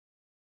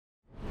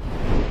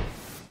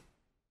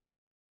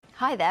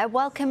Hi there,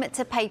 welcome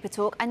to Paper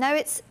Talk. I know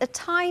it's a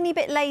tiny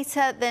bit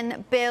later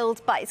than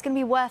billed, but it's going to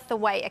be worth the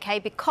wait, OK,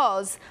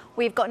 because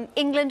we've got an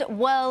England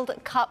World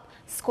Cup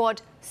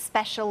squad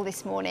special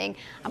this morning,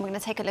 and we're going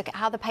to take a look at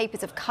how the papers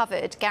have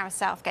covered Gareth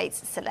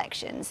Southgate's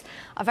selections.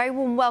 A very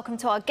warm welcome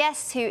to our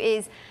guest, who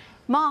is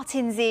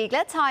Martyn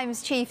Ziegler,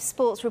 Times chief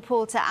sports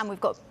reporter, and we've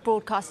got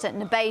broadcaster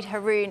Nubaid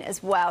Haroon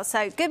as well.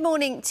 So good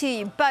morning to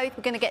you both.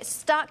 We're going to get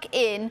stuck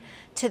in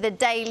to the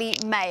Daily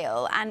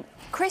Mail, and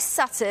Chris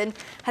Sutton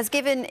has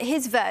given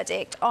his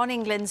verdict on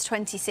England's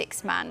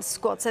 26-man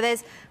squad. So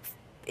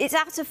it's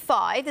out of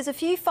 5. There's a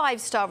few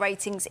 5-star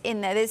ratings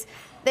in there.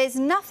 There's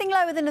nothing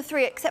lower than a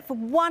 3 except for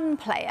one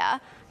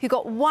player who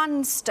got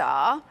 1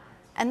 star,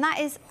 and that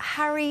is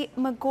Harry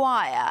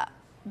Maguire.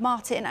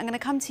 Martyn, I'm going to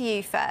come to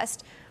you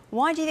first.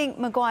 Why do you think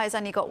Maguire's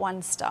only got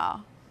 1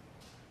 star?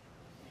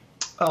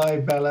 Hi,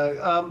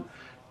 Bella.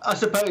 I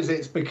suppose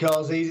it's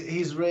because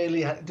he's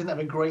really didn't have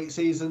a great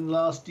season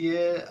last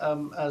year,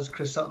 as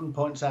Chris Sutton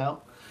points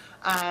out,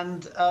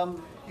 and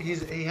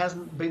he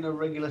hasn't been a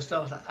regular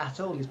starter at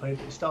all. He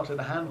started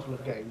a handful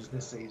of games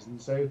this season,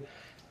 so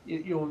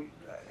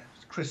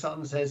Chris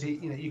Sutton says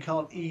you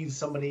can't ease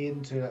somebody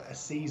into a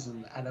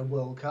season at a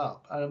World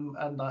Cup,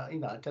 and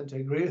I tend to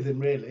agree with him.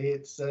 Really,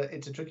 it's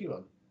a tricky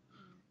one.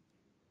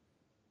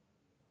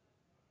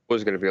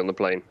 Was going to be on the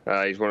plane.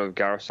 He's one of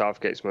Gareth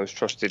Southgate's most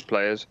trusted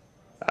players,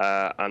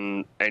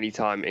 and any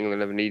time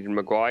England ever needed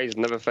Maguire, he's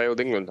never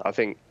failed England. I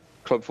think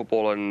club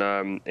football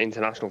and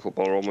international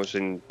football are almost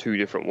in 2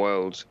 different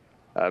worlds,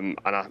 and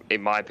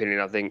in my opinion,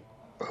 I think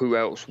who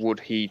else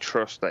would he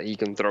trust that he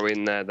can throw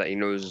in there that he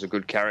knows is a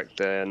good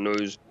character,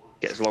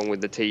 gets along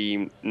with the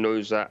team,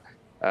 knows that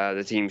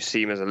the team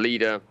see him as a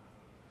leader,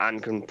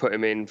 and can put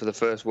him in for the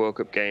first World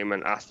Cup game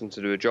and ask him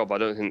to do a job. I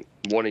don't think,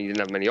 1, he didn't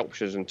have many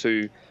options, and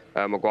 2,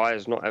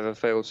 Maguire's not ever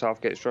failed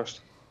Southgate's trust.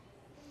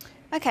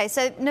 OK,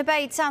 so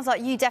Nubaid, sounds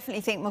like you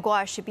definitely think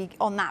Maguire should be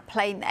on that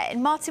plane there.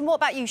 And Martyn, what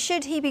about you?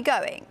 Should he be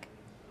going?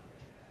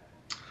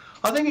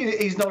 I think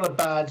he's not a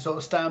bad sort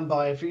of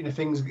standby if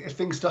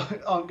things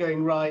aren't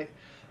going right,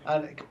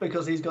 and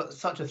because he's got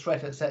such a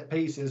threat at set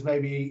pieces,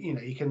 maybe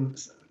he can,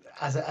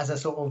 as a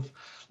sort of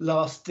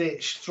last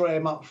ditch, throw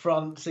him up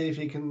front, see if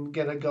he can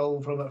get a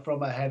goal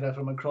from a header,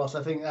 from a cross.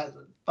 I think that,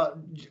 but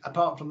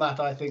apart from that,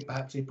 I think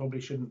perhaps he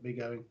probably shouldn't be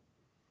going.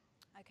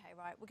 OK,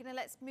 right.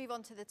 Let's move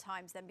on to the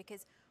Times then,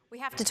 because we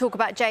have to talk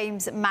about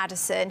James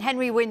Maddison.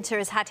 Henry Winter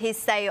has had his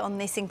say on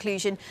this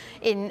inclusion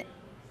in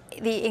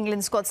the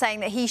England squad, saying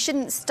that he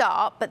shouldn't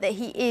start, but that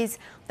he is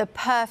the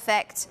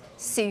perfect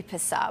super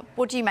sub.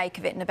 What do you make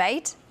of it,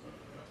 Nubaid?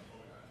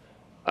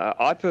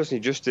 I personally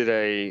just did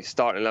a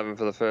starting 11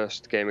 for the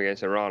first game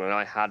against Iran, and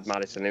I had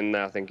Maddison in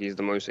there. I think he's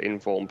the most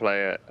informed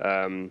player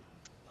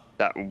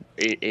that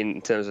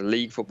in terms of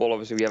league football.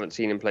 Obviously, we haven't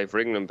seen him play for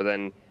England, but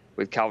then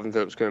with Calvin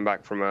Phillips coming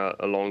back from a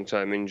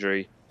long-term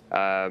injury,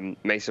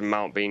 Mason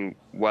Mount being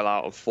well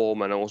out of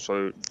form and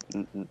also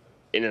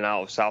in and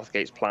out of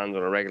Southgate's plans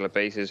on a regular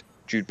basis,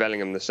 Jude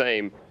Bellingham the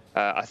same.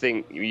 I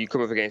think you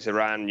come up against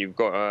Iran, you've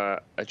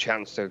got a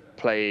chance to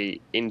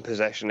play in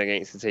possession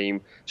against the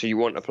team. So you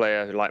want a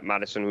player like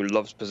Maddison who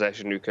loves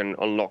possession, who can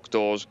unlock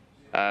doors.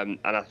 And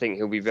I think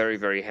he'll be very,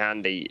 very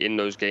handy in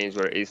those games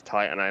where it is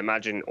tight. And I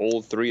imagine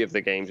all 3 of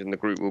the games in the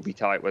group will be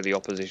tight where the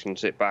opposition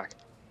sit back.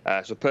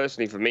 So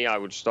personally, for me, I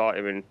would start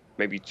him in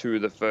maybe 2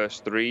 of the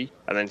first 3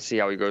 and then see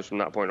how he goes from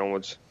that point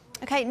onwards.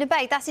 OK,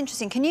 Nubaid, that's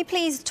interesting. Can you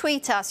please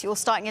tweet us your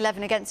starting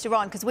 11 against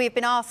Iran? Because we've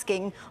been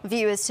asking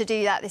viewers to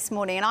do that this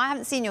morning, and I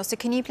haven't seen yours, so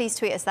can you please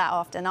tweet us that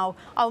after? And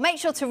I'll make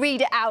sure to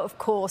read it out, of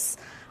course.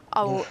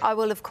 I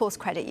will, of course,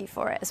 credit you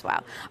for it as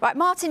well. Right,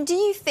 Martyn, do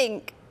you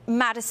think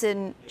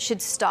Maddison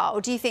should start,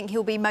 or do you think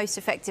he'll be most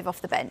effective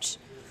off the bench?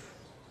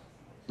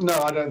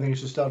 No, I don't think he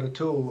should start at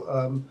all.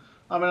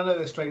 I know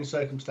there's strange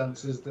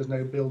circumstances. There's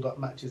no build-up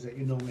matches that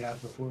you normally have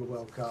before a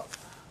World Cup,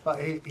 but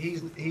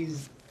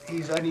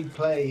he's only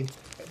played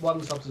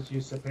 1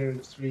 substitute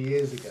appearance 3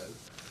 years ago.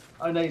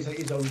 I know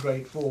he's on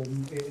great form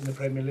in the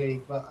Premier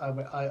League, but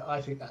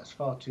I think that's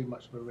far too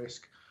much of a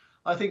risk.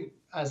 I think,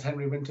 as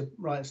Henry Winter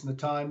writes in the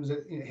Times,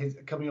 his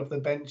coming off the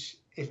bench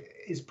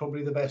is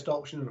probably the best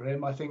option for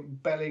him. I think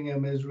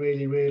Bellingham is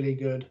really, really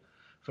good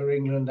for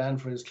England and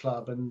for his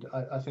club, and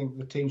I think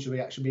the team should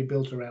actually be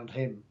built around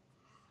him.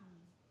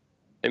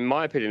 In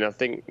my opinion, I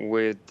think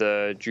with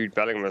Jude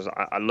Bellingham,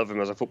 I love him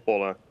as a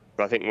footballer,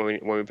 but I think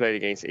when we played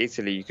against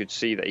Italy, you could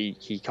see that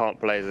he can't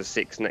play as a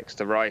 6 next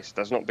to Rice.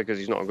 That's not because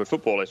he's not a good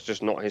footballer, it's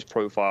just not his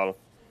profile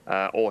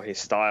or his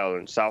style.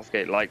 And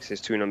Southgate likes his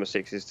 2 number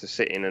 6s to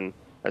sit in and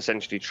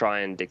essentially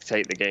try and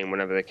dictate the game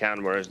whenever they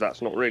can, whereas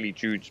that's not really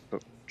Jude's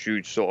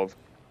sort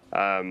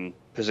of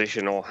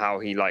position or how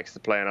he likes to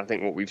play. And I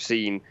think what we've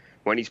seen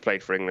when he's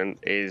played for England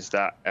is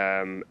that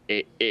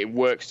it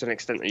works to an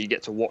extent that you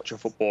get to watch a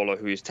footballer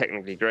who is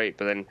technically great,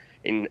 but then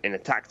in a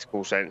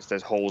tactical sense,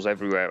 there's holes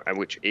everywhere, and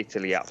which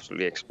Italy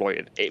absolutely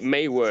exploited. It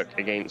may work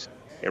against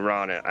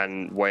Iran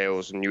and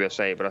Wales and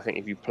USA, but I think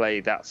if you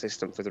play that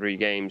system for 3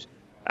 games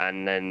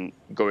and then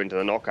go into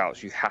the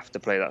knockouts, you have to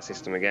play that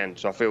system again.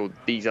 So I feel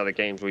these are the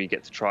games where you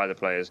get to try the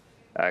players.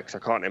 because I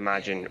can't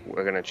imagine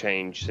we're going to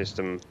change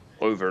system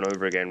over and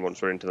over again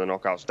once we're into the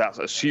knockouts. That's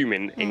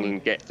assuming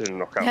England get to the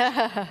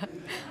knockouts.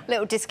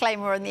 Little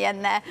disclaimer on the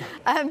end there.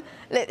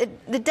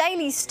 The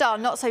Daily Star,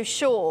 not so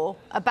sure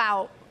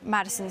about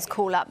Maddison's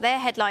call-up. Their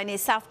headline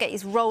is Southgate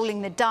is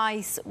rolling the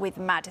dice with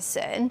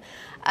Maddison.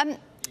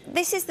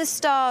 This is the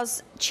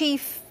Star's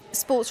chief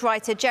sports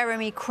writer,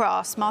 Jeremy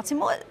Cross. Martyn,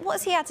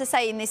 what's he had to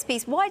say in this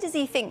piece? Why does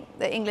he think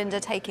that England are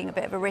taking a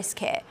bit of a risk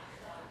here?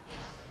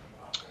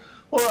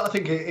 Well, I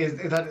think it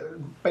is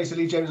that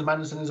basically James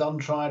Maddison is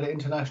untried at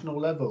international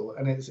level,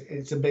 and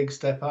it's a big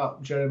step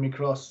up. Jeremy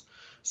Cross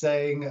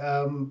saying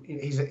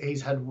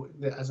he's had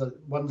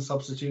one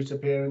substitute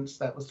appearance,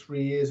 that was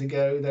 3 years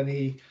ago. Then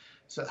he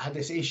had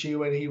this issue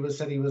when he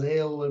said he was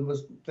ill and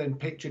was then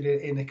pictured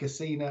in a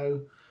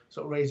casino,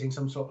 sort of raising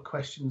some sort of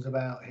questions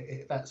about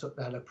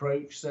that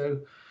approach. So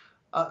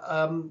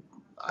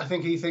I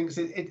think he thinks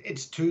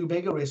it's too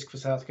big a risk for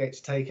Southgate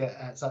to take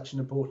at such an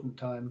important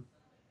time.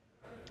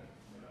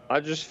 I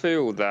just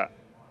feel that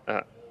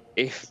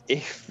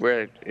if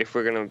we're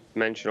going to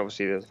mention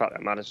obviously the fact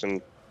that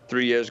Maddison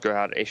 3 years ago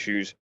had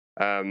issues,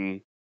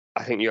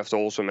 I think you have to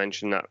also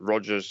mention that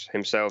Rodgers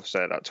himself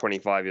said at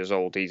 25 years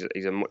old he's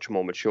a much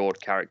more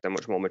matured character,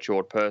 much more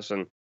matured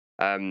person,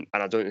 and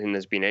I don't think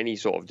there's been any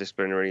sort of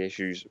disciplinary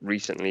issues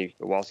recently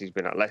whilst he's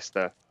been at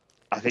Leicester.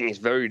 I think it's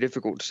very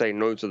difficult to say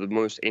no to the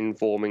most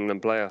informed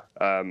England player,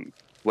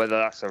 whether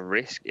that's a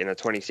risk in a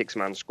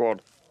 26-man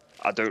squad.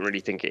 I don't really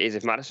think it is.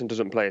 If Maddison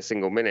doesn't play a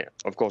single minute,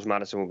 of course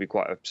Maddison will be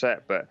quite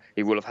upset, but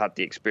he will have had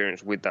the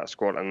experience with that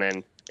squad, and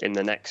then in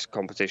the next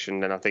competition,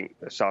 then I think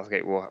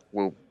Southgate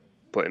will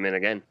put him in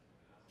again.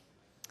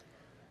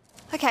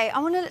 OK, I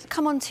want to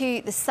come on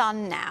to the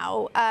Sun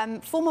now.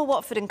 Former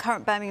Watford and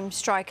current Birmingham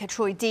striker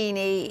Troy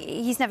Deeney,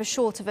 he's never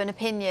short of an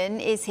opinion,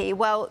 is he?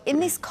 Well, in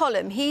this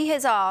column, he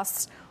has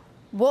asked,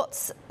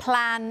 what's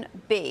plan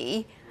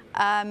B?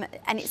 And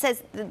it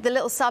says the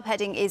little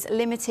subheading is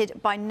limited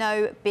by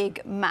no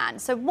big man.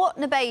 So what,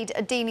 Nubaid,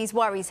 are Deeney's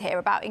worries here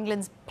about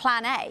England's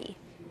plan A?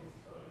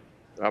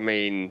 I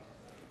mean,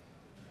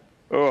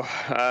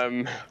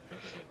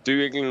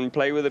 do England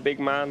play with a big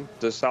man?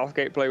 Does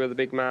Southgate play with a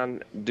big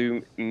man?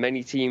 Do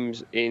many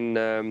teams in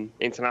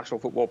international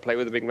football play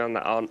with a big man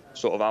that aren't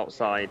sort of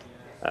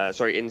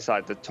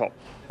inside the top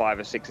 5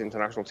 or 6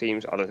 international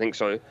teams? I don't think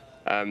so.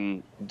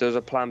 Does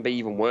a plan B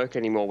even work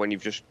anymore when you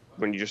just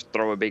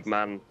throw a big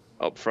man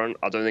up front?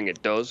 I don't think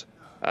it does.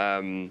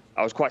 I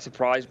was quite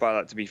surprised by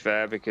that, to be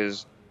fair,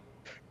 because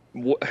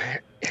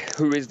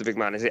who is the big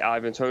man? Is it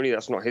Ivan Toney?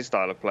 That's not his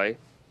style of play.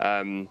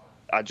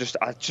 I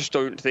just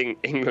don't think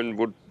England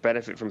would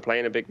benefit from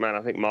playing a big man.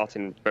 I think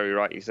Martyn very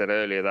rightly said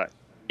earlier that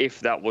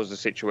if that was the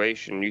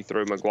situation, you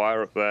throw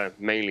Maguire up there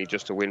mainly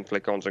just to win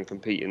flick-ons and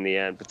compete in the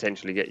air and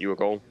potentially get you a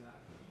goal.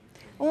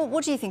 Well,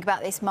 what do you think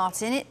about this,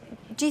 Martyn?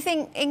 Do you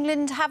think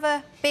England have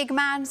a big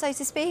man, so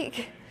to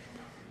speak?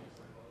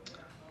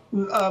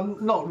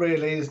 Not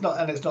really. It's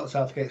not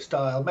Southgate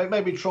style.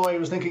 Maybe Troy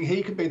was thinking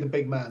he could be the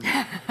big man.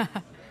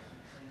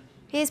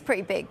 He is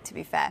pretty big, to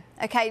be fair.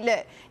 OK,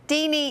 look,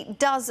 Deeney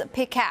does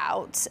pick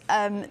out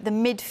the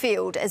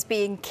midfield as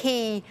being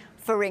key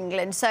for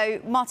England. So,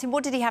 Martyn,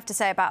 what did he have to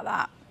say about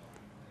that?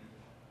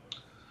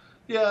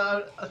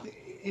 Yeah, I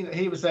think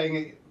he was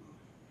saying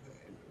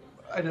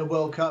in a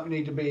World Cup you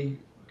need to be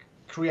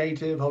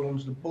creative, hold on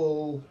to the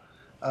ball,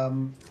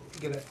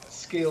 get a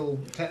skill,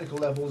 technical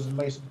level is the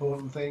most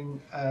important thing,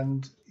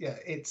 and yeah,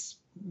 it's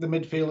the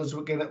midfielders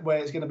where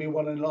it's going to be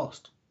won and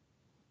lost.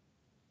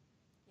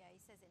 Yeah, he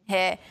says in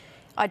here,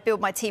 I'd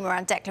build my team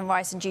around Declan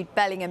Rice and Jude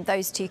Bellingham.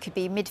 Those two could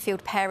be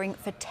midfield pairing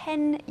for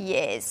 10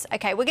 years.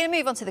 OK, we're going to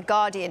move on to The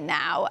Guardian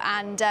now.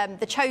 And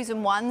the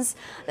chosen ones,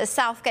 that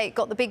Southgate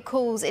got the big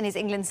calls in his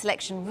England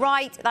selection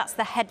right. That's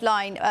the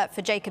headline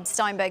for Jacob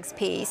Steinberg's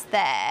piece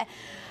there.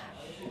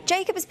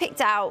 Jacob has picked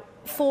out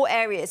 4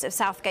 areas of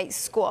Southgate's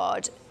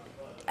squad.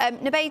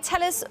 Nubaid,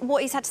 tell us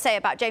what he's had to say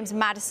about James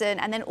Maddison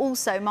and then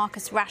also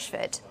Marcus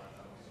Rashford.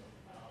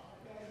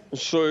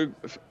 So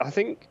I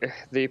think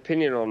the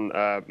opinion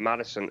on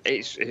Maddison,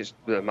 it's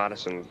the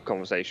Maddison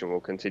conversation will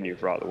continue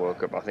throughout the World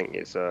Cup. I think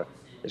it's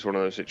one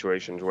of those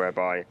situations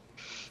whereby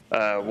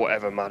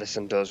whatever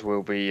Maddison does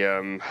will be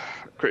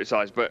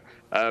criticised, but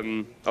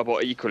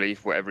equally,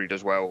 whatever he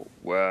does well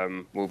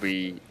will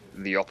be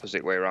the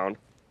opposite way around.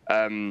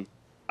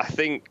 I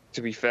think,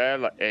 to be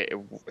fair,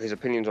 his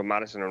opinions on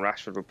Maddison and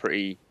Rashford were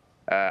pretty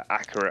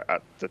accurate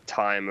at the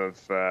time of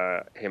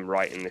him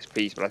writing this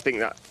piece, but I think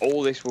that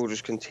all this will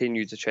just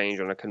continue to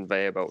change on a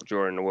conveyor belt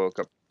during the World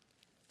Cup.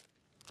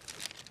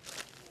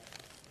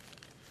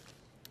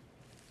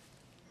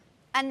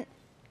 And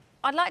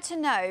I'd like to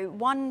know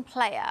one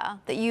player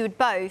that you would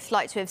both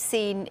like to have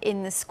seen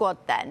in the squad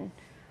then,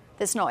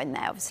 that's not in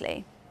there,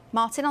 obviously.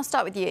 Martyn, I'll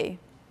start with you.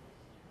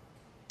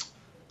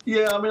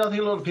 Yeah, I mean, I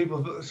think a lot of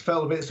people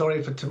felt a bit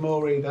sorry for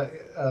Tomori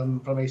that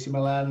from AC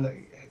Milan that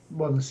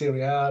won the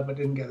Serie A but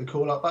didn't get the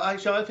call up. But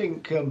actually, I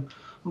think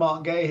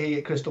Mark Gahey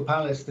at Crystal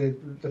Palace, the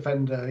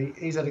defender,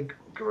 he's had a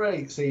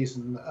great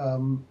season.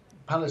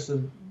 Palace,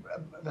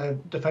 their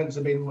defence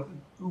have been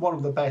one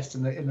of the best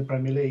in the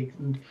Premier League.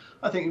 And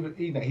I think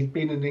he'd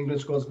been in England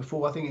squads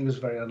before. I think he was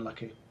very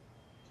unlucky.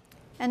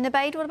 And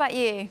Nubaid, what about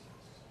you?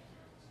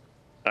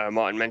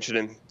 Martyn mentioned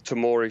him.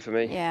 Tomori for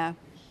me. Yeah.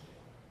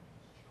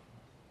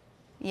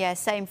 Yeah,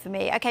 same for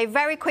me. OK,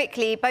 very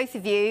quickly, both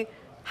of you,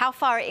 how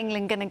far are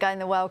England going to go in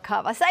the World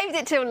Cup? I saved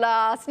it till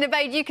last.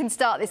 Nubaid, you can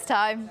start this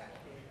time.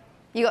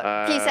 You got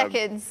a few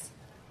seconds.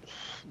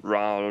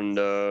 Round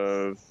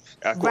of...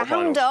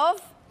 Round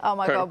of? Oh,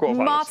 my God.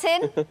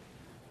 Martyn?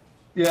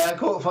 Yeah,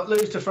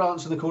 lose to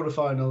France in the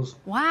quarterfinals.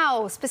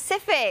 Wow,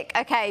 specific.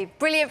 OK,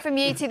 brilliant from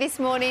you two this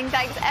morning.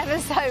 Thanks ever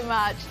so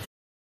much.